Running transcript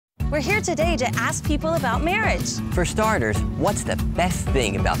We're here today to ask people about marriage. For starters, what's the best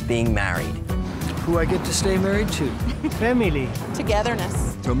thing about being married? Who I get to stay married to. Family.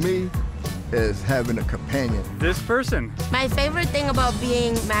 Togetherness. To me, is having a companion. This person. My favorite thing about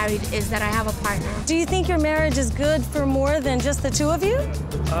being married is that I have a partner. Do you think your marriage is good for more than just the two of you?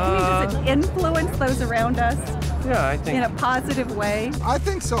 Does it influence those around us? Yeah, I think. In a positive way? I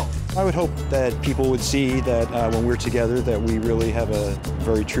think so. I would hope that people would see that when we're together that we really have a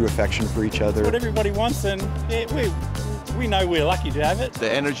very true affection for each other. What everybody wants, and we know we're lucky to have it. The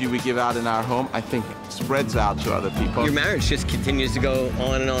energy we give out in our home, I think, spreads out to other people. Your marriage just continues to go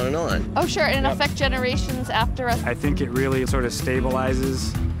on and on and on. Oh, sure, and affect generations after us. I think it really sort of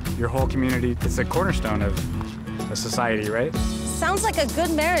stabilizes your whole community. It's a cornerstone of a society, right? Sounds like a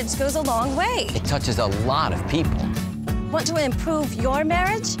good marriage goes a long way. It touches a lot of people. Want to improve your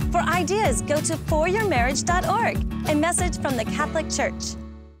marriage? For ideas, go to foryourmarriage.org. A message from the Catholic Church.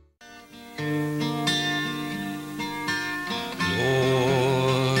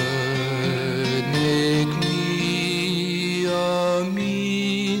 Lord, make me a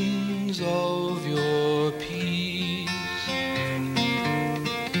means of your peace.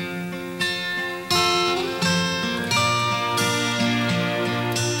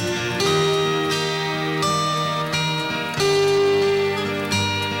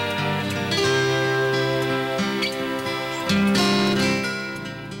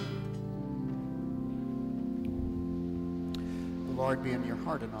 Lord be in your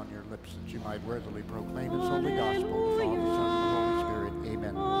heart and on your lips, that you might worthily proclaim his holy gospel, the Father, Son, and the Holy Spirit.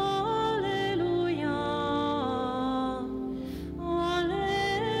 Amen. Alleluia.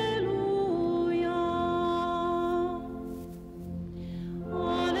 Alleluia.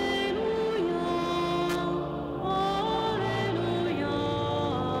 Alleluia.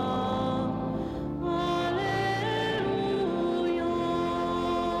 Alleluia.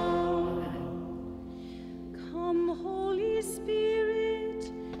 Come, Holy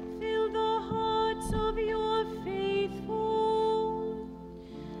Spirit, fill the hearts of your faithful,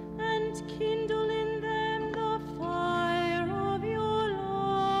 and kindle in them the fire of your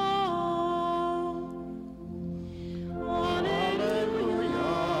love. Alleluia.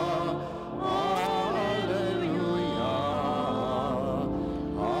 Alleluia.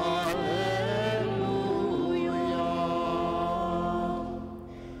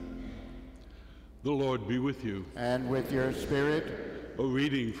 The Lord be with you. And with your spirit. A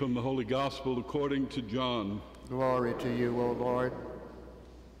reading from the Holy Gospel according to John. Glory to you, O Lord.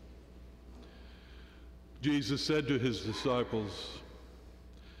 Jesus said to his disciples,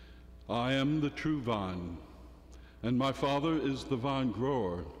 I am the true vine, and my Father is the vine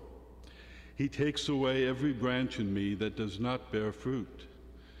grower. He takes away every branch in me that does not bear fruit,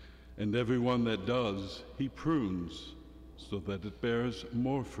 and every one that does, he prunes, so that it bears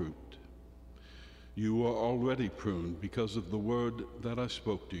more fruit. You are already pruned because of the word that I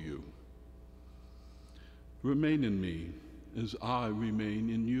spoke to you. Remain in me as I remain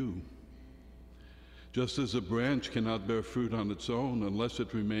in you. Just as a branch cannot bear fruit on its own unless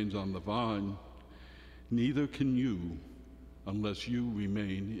it remains on the vine, neither can you unless you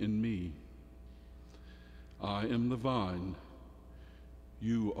remain in me. I am the vine,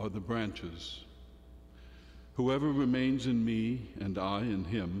 you are the branches. Whoever remains in me and I in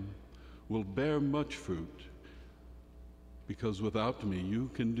him will bear much fruit, because without me you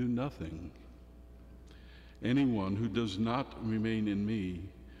can do nothing. Anyone who does not remain in me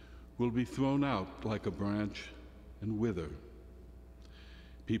will be thrown out like a branch and wither.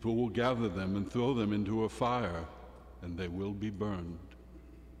 People will gather them and throw them into a fire, and they will be burned.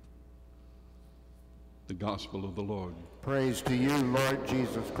 The Gospel of the Lord. Praise to you, Lord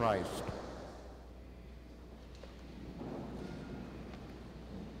Jesus Christ.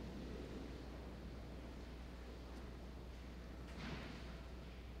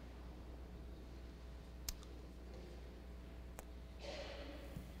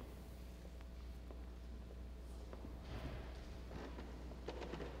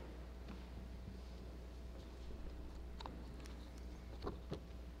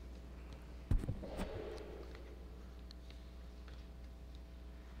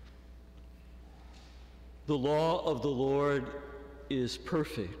 The law of the Lord is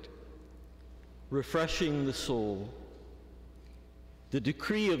perfect, refreshing the soul. The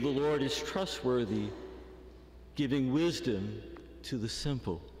decree of the Lord is trustworthy, giving wisdom to the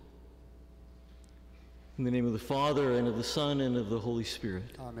simple. In the name of the Father, and of the Son, and of the Holy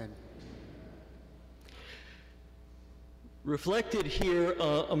Spirit. Amen. Reflected here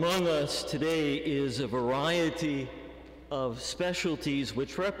among us today is a variety of specialties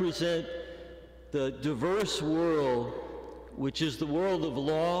which represent the diverse world which is the world of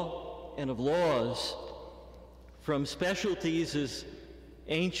law and of laws, from specialties as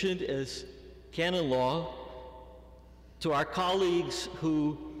ancient as canon law to our colleagues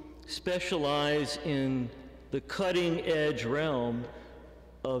who specialize in the cutting-edge realm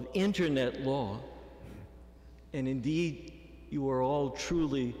of internet law. And indeed, you are all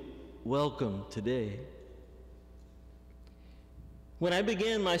truly welcome today. When I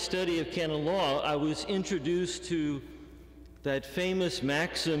began my study of canon law, I was introduced to that famous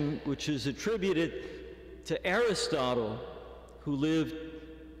maxim which is attributed to Aristotle, who lived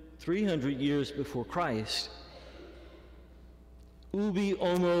 300 years before Christ. Ubi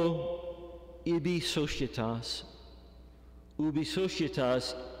homo, ibi societas. Ubi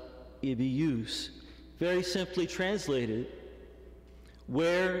societas, ibi jus. Very simply translated,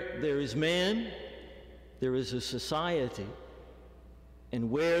 where there is man, there is a society. And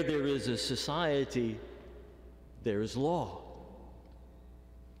where there is a society, there is law.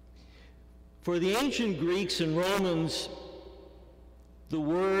 For the ancient Greeks and Romans, the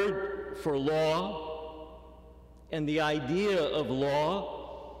word for law and the idea of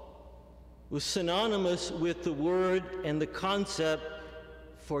law was synonymous with the word and the concept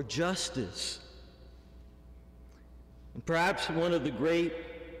for justice. And perhaps one of the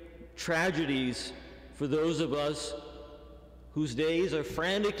great tragedies for those of us whose days are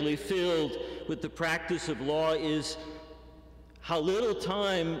frantically filled with the practice of law is how little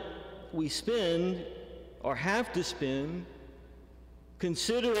time we spend or have to spend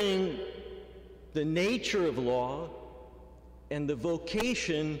considering the nature of law and the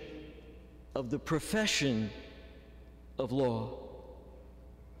vocation of the profession of law.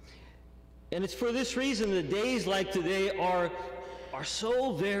 And it's for this reason that days like today are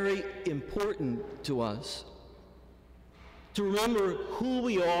so very important to us. To remember who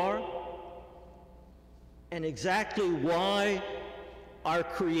we are and exactly why our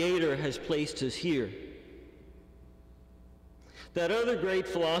Creator has placed us here. That other great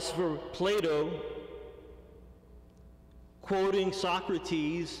philosopher, Plato, quoting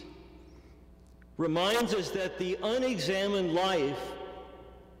Socrates, reminds us that the unexamined life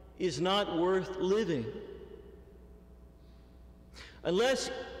is not worth living.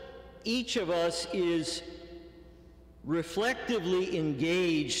 Unless each of us is reflectively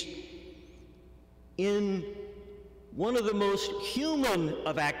engaged in one of the most human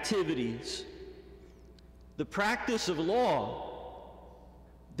of activities, the practice of law,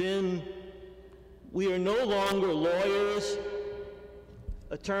 then we are no longer lawyers,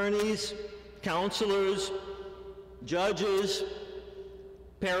 attorneys, counselors, judges,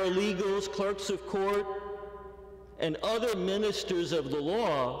 paralegals, clerks of court, and other ministers of the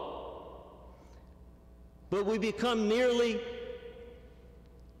law, but we become merely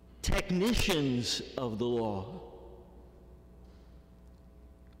technicians of the law.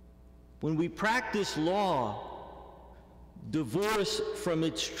 When we practice law, divorced from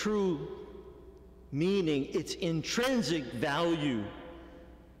its true meaning, its intrinsic value,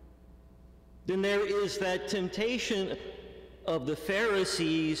 then there is that temptation of the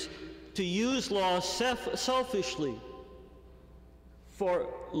Pharisees to use law selfishly for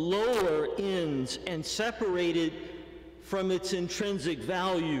lower ends and separate it from its intrinsic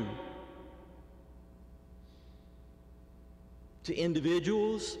value to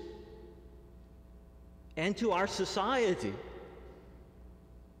individuals and to our society.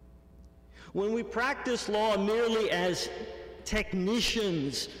 When we practice law merely as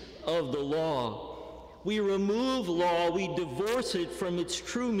technicians of the law, we remove law, we divorce it from its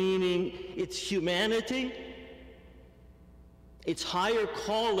true meaning, its humanity, its higher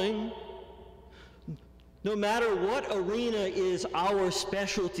calling. No matter what arena is our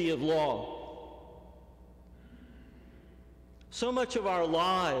specialty of law. So much of our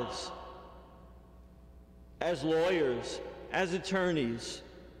lives as lawyers, as attorneys,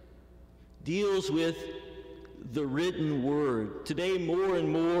 deals with the written word. Today, more and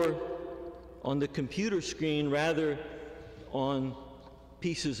more on the computer screen rather on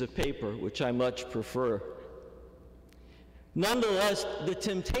pieces of paper, which I much prefer. Nonetheless, the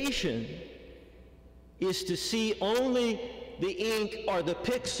temptation is to see only the ink or the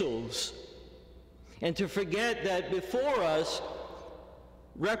pixels and to forget that before us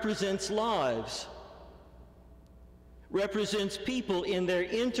represents lives, represents people in their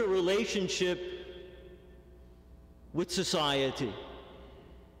interrelationship with society.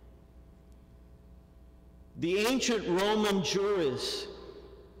 The ancient Roman jurist,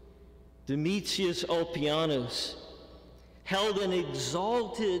 Domitius Ulpianus, held an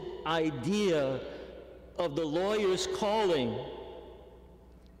exalted idea of the lawyer's calling.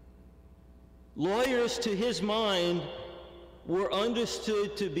 Lawyers, to his mind, were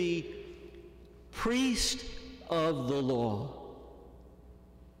understood to be priest of the law,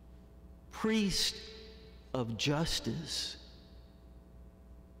 priest of justice.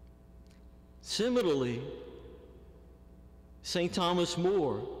 Similarly, St. Thomas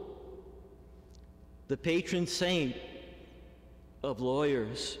More, the patron saint of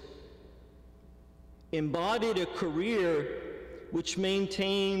lawyers, embodied a career which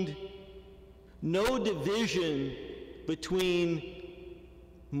maintained no division between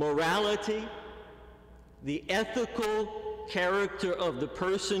morality, the ethical character of the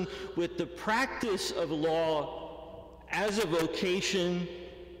person, with the practice of law as a vocation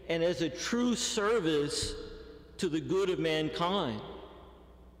and as a true service to the good of mankind.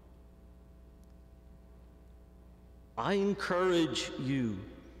 I encourage you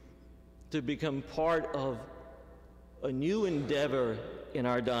to become part of a new endeavor in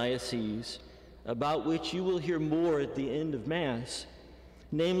our diocese, about which you will hear more at the end of Mass,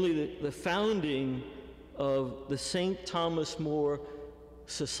 namely the founding of the St. Thomas More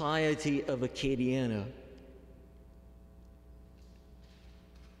Society of Acadiana.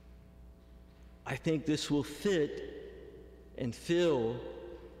 I think this will fit and fill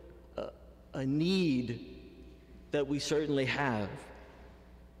a need that we certainly have.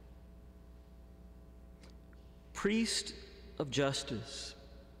 Priest of justice.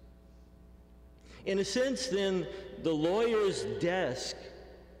 In a sense, then, the lawyer's desk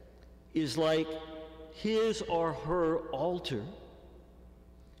is like his or her altar,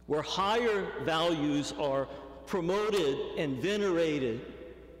 where higher values are promoted and venerated.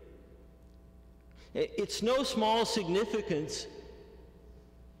 It's no small significance,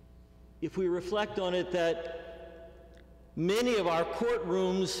 if we reflect on it, that many of our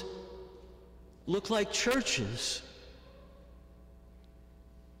courtrooms look like churches.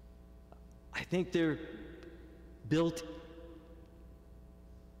 I think they're built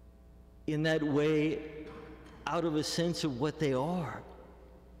in that way out of a sense of what they are.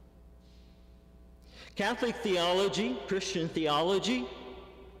 Catholic theology, Christian theology,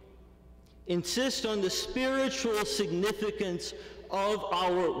 insists on the spiritual significance of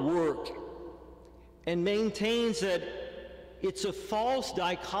our work and maintains that it's a false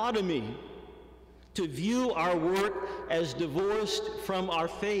dichotomy to view our work as divorced from our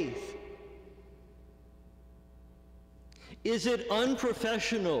faith. Is it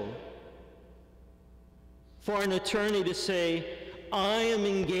unprofessional for an attorney to say, I am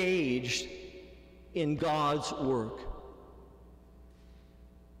engaged in God's work?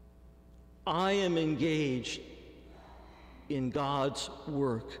 I am engaged in God's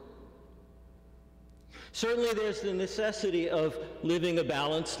work. Certainly there's the necessity of living a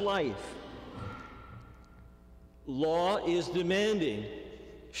balanced life. Law is demanding.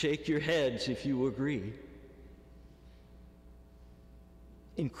 Shake your heads if you agree.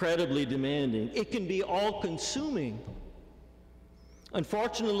 Incredibly demanding. It can be all-consuming.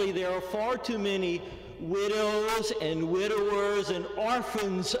 Unfortunately, there are far too many widows and widowers and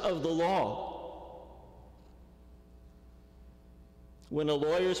orphans of the law. When a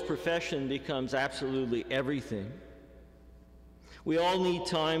lawyer's profession becomes absolutely everything, we all need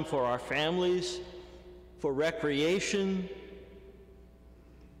time for our families, for recreation,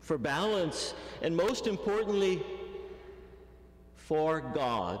 for balance, and most importantly, for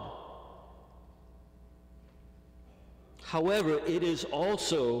God. However, it is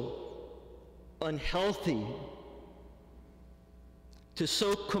also unhealthy to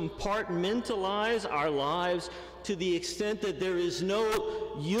so compartmentalize our lives to the extent that there is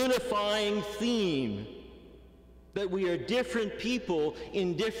no unifying theme, that we are different people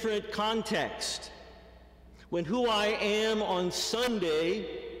in different contexts. When who I am on Sunday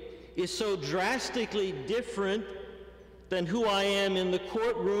is so drastically different than who I am in the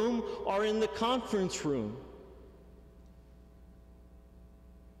courtroom or in the conference room.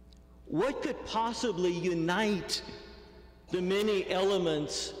 What could possibly unite the many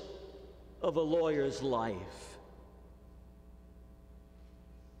elements of a lawyer's life?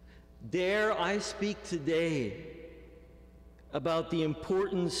 Dare I speak today about the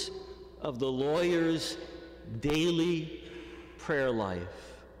importance of the lawyer's daily prayer life.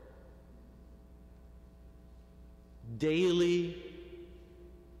 Daily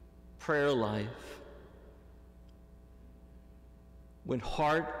prayer life. When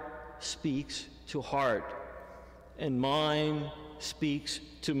heart speaks to heart and mind speaks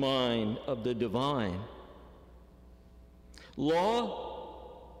to mind of the divine. Law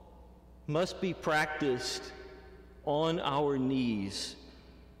must be practiced on our knees.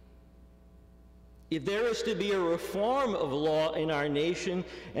 If there is to be a reform of law in our nation,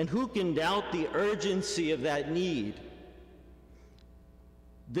 and who can doubt the urgency of that need,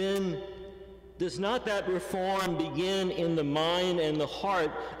 then does not that reform begin in the mind and the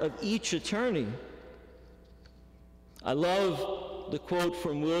heart of each attorney? I love the quote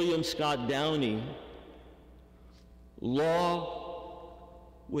from William Scott Downey: "Law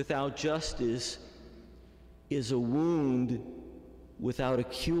without justice is a wound without a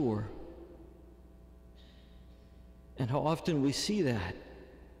cure." And how often we see that.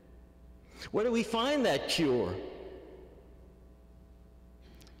 Where do we find that cure?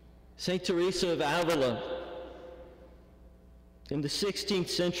 St. Teresa of Avila, in the 16th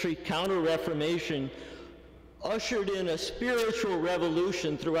century Counter-Reformation, ushered in a spiritual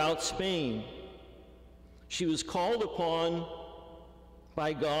revolution throughout Spain. She was called upon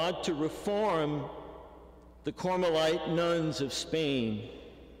by God to reform the Carmelite nuns of Spain,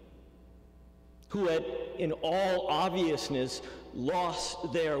 who had, in all obviousness,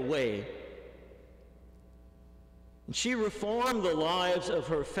 lost their way. And she reformed the lives of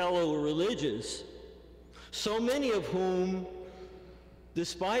her fellow religious, so many of whom,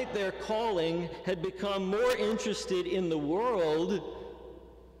 despite their calling, had become more interested in the world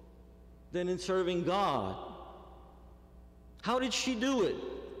than in serving God. How did she do it?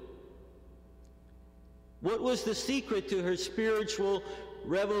 What was the secret to her spiritual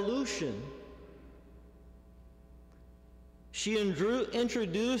revolution? She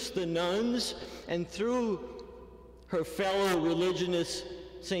introduced the nuns, and through her fellow religionist,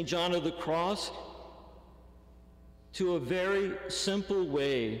 St. John of the Cross, to a very simple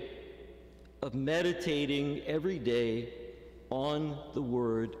way of meditating every day on the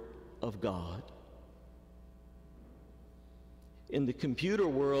Word of God. In the computer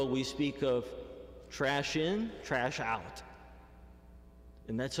world, we speak of trash in, trash out,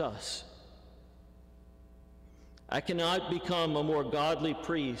 and that's us. I cannot become a more godly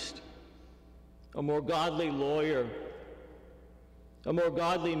priest, a more godly lawyer, a more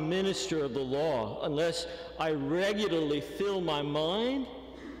godly minister of the law, unless I regularly fill my mind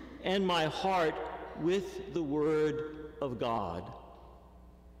and my heart with the Word of God.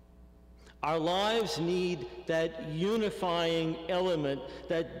 Our lives need that unifying element,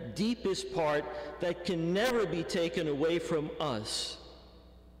 that deepest part that can never be taken away from us,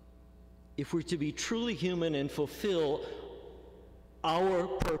 if we're to be truly human and fulfill our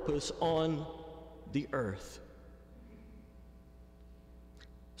purpose on the earth.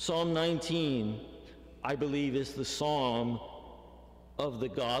 Psalm 19, I believe, is the psalm of the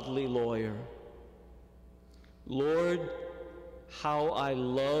godly lawyer. Lord, how I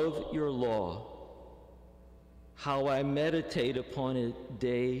love your law, how I meditate upon it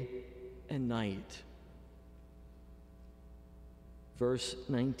day and night. Verse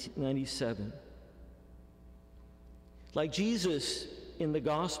 97. Like Jesus in the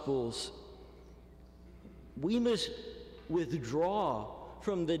Gospels, we must withdraw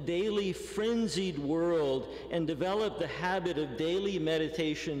from the daily frenzied world and develop the habit of daily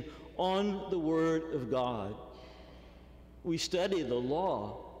meditation on the Word of God. We study the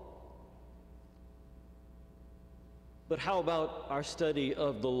law, but how about our study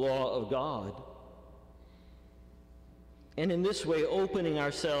of the law of God? And in this way, opening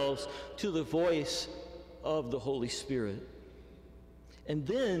ourselves to the voice of the Holy Spirit. And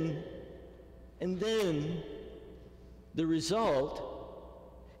then the result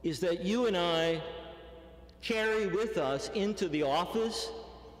is that you and I carry with us into the office,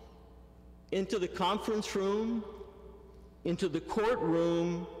 into the conference room, into the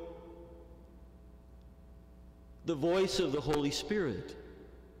courtroom, the voice of the Holy Spirit.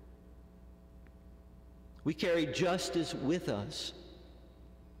 We carry justice with us,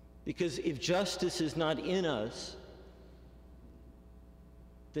 because if justice is not in us,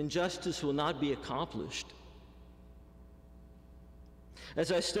 then justice will not be accomplished.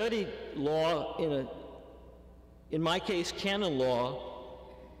 As I studied law in my case, canon law,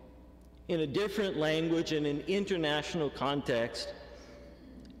 in a different language and an international context,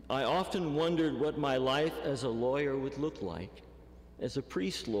 I often wondered what my life as a lawyer would look like, as a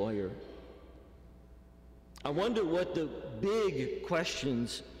priest lawyer. I wondered what the big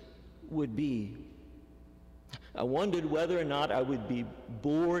questions would be. I wondered whether or not I would be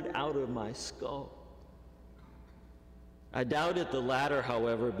bored out of my skull. I doubted the latter,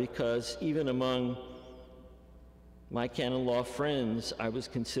 however, because even among my canon law friends, I was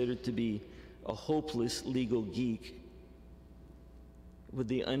considered to be a hopeless legal geek with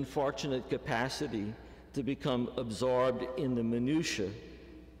the unfortunate capacity to become absorbed in the minutiae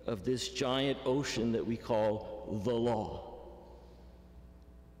of this giant ocean that we call the law.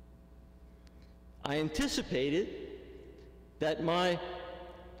 I anticipated that my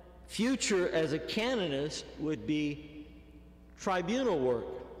future as a canonist would be tribunal work,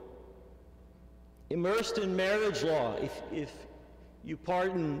 immersed in marriage law, if you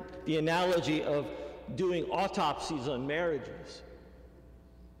pardon the analogy of doing autopsies on marriages.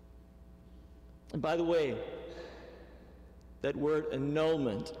 And by the way, that word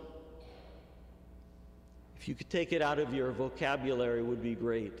annulment, if you could take it out of your vocabulary, would be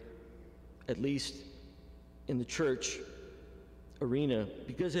great, at least in the church arena,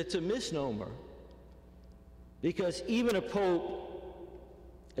 because it's a misnomer. Because even a pope,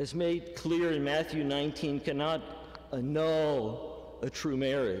 as made clear in Matthew 19, cannot annul a true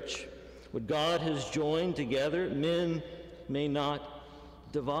marriage. What God has joined together, men may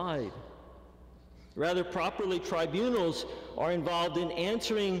not divide. Rather, properly, tribunals are involved in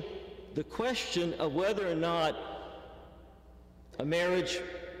answering the question of whether or not a marriage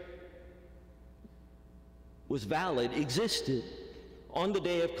was valid, existed on the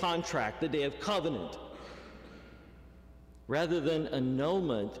day of contract, the day of covenant. Rather than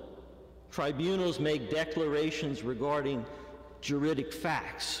annulment, tribunals make declarations regarding juridic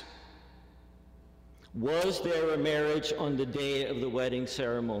facts. Was there a marriage on the day of the wedding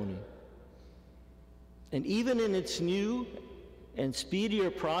ceremony? And even in its new and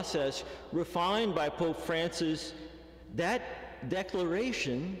speedier process, refined by Pope Francis, that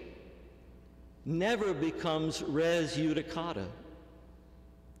declaration never becomes res judicata.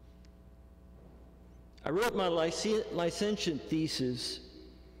 I wrote my licentiate thesis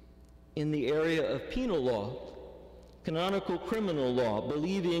in the area of penal law, canonical criminal law,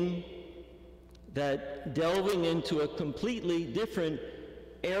 believing that delving into a completely different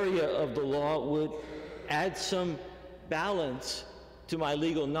area of the law would add some balance to my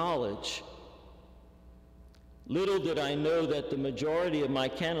legal knowledge. Little did I know that the majority of my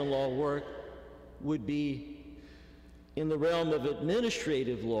canon law work would be in the realm of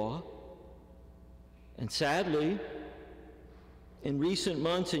administrative law, and sadly, in recent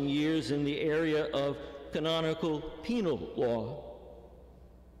months and years, in the area of canonical penal law.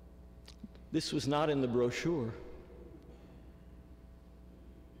 This was not in the brochure.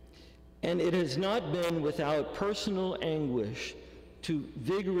 And it has not been without personal anguish to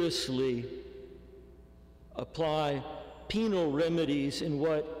vigorously apply penal remedies in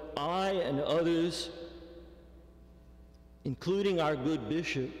what I and others, including our good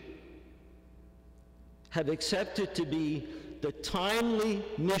bishop, have accepted to be the timely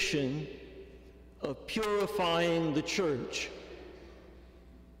mission of purifying the church.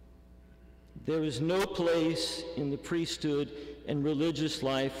 There is no place in the priesthood and religious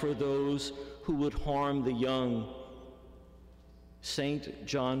life for those who would harm the young. Saint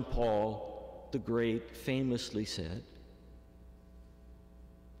John Paul the Great famously said.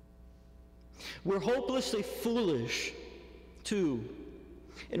 We're hopelessly foolish, too,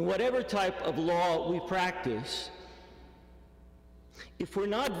 in whatever type of law we practice, if we're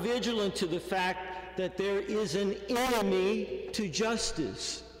not vigilant to the fact that there is an enemy to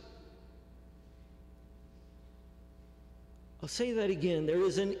justice. I'll say that again. There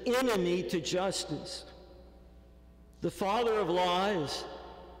is an enemy to justice. The father of lies,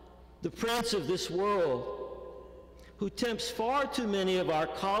 the prince of this world, who tempts far too many of our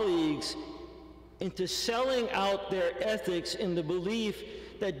colleagues into selling out their ethics in the belief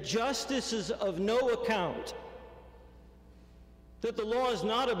that justice is of no account, that the law is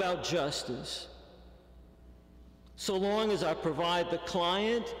not about justice, so long as I provide the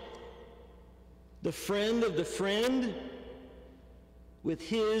client, the friend of the friend, with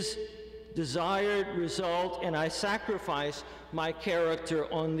his desired result, and I sacrifice my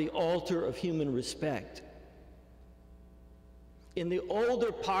character on the altar of human respect. In the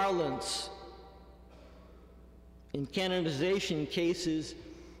older parlance, in canonization cases,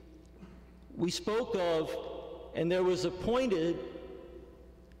 we spoke of, and there was appointed,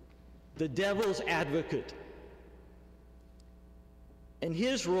 the devil's advocate. And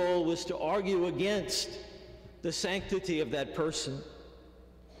his role was to argue against the sanctity of that person.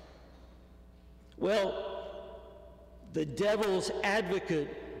 Well, the devil's advocate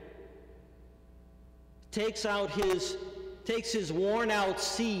takes his worn-out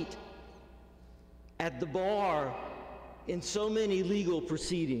seat at the bar in so many legal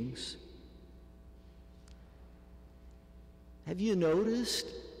proceedings. Have you noticed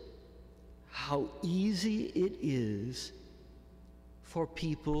how easy it is for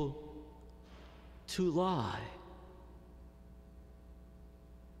people to lie?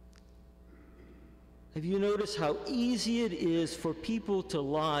 Have you noticed how easy it is for people to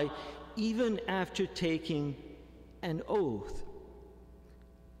lie even after taking an oath?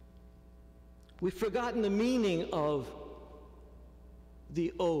 We've forgotten the meaning of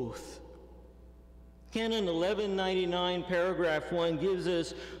the oath. Canon 1199, paragraph 1, gives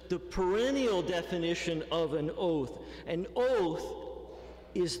us the perennial definition of an oath. An oath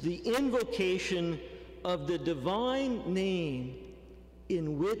is the invocation of the divine name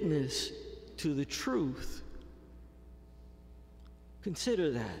in witness to the truth.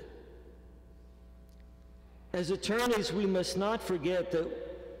 Consider that. As attorneys, we must not forget that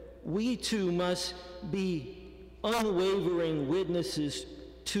we too must be unwavering witnesses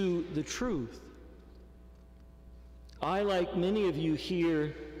to the truth. I, like many of you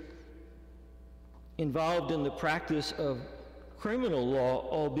here, involved in the practice of criminal law,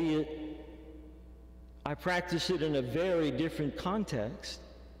 albeit I practice it in a very different context,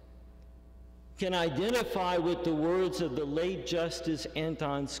 can identify with the words of the late Justice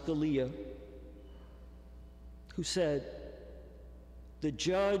Anton Scalia, who said, "The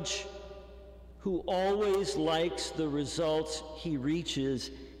judge who always likes the results he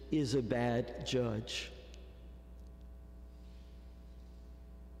reaches is a bad judge."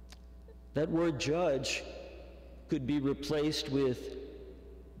 That word judge could be replaced with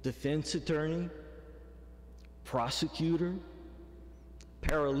defense attorney, prosecutor,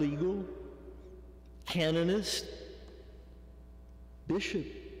 paralegal, canonist, bishop.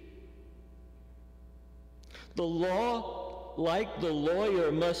 The law, like the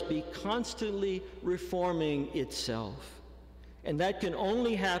lawyer, must be constantly reforming itself. And that can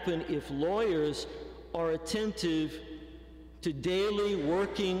only happen if lawyers are attentive to daily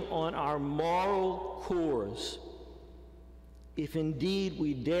working on our moral cores, if indeed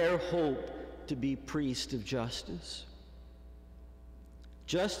we dare hope to be priests of justice.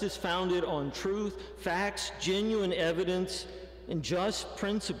 Justice founded on truth, facts, genuine evidence, and just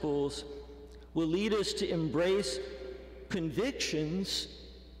principles will lead us to embrace convictions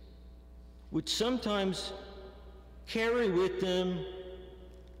which sometimes carry with them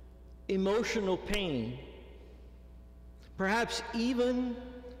emotional pain, perhaps even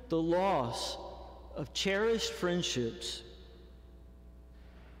the loss of cherished friendships,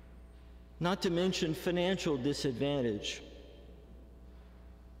 not to mention financial disadvantage.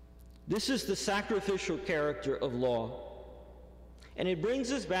 This is the sacrificial character of law. And it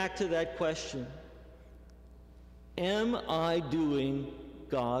brings us back to that question: am I doing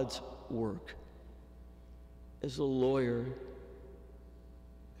God's work? As a lawyer,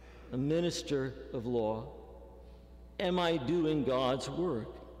 a minister of law, am I doing God's work?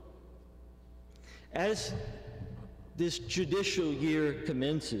 As this judicial year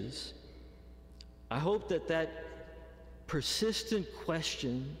commences, I hope that that persistent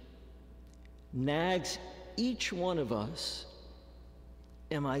question nags each one of us.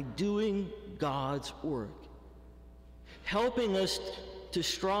 Am I doing God's work? Helping us to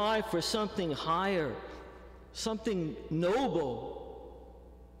strive for something higher, something noble,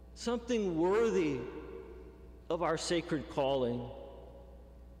 something worthy of our sacred calling.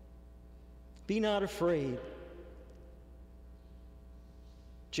 Be not afraid.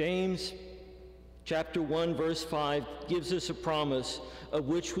 James chapter 1, verse 5 gives us a promise of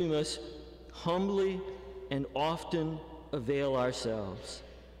which we must humbly and often avail ourselves.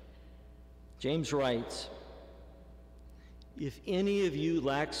 James writes, "If any of you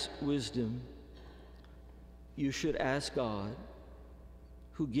lacks wisdom, you should ask God,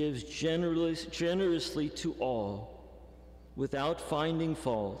 who gives generously to all, without finding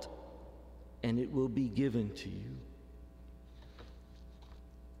fault, and it will be given to you."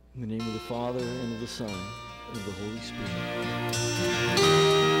 In the name of the Father, and of the Son, and of the Holy Spirit.